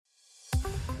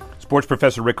Sports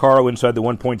Professor Rick Horrow inside the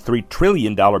 $1.3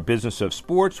 trillion business of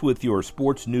sports with your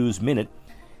Sports News Minute.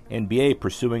 NBA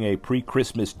pursuing a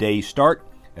pre-Christmas Day start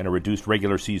and a reduced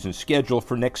regular season schedule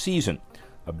for next season,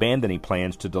 abandoning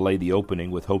plans to delay the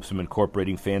opening with hopes of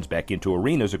incorporating fans back into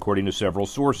arenas, according to several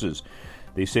sources.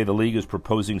 They say the league is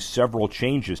proposing several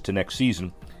changes to next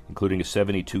season, including a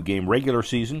 72-game regular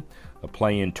season, a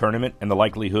play-in tournament, and the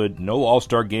likelihood no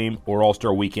All-Star game or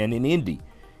All-Star weekend in Indy.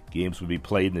 Games would be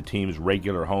played in the team's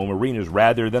regular home arenas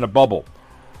rather than a bubble.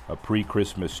 A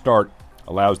pre-Christmas start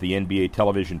allows the NBA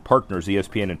television partners,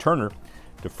 ESPN and Turner,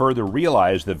 to further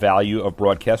realize the value of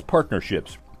broadcast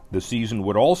partnerships. The season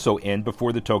would also end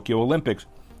before the Tokyo Olympics,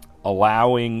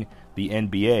 allowing the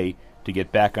NBA to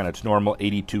get back on its normal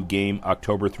 82-game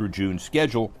October through June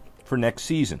schedule for next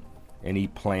season. Any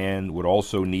plan would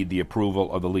also need the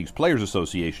approval of the league's Players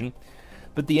Association,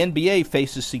 but the NBA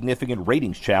faces significant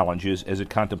ratings challenges as it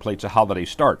contemplates a holiday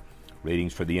start.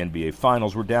 Ratings for the NBA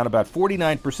Finals were down about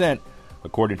 49%,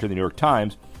 according to the New York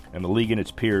Times, and the league and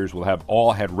its peers will have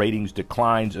all had ratings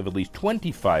declines of at least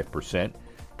 25%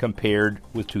 compared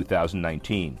with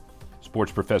 2019.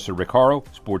 Sports Professor Rick Horrow,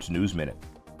 Sports News Minute.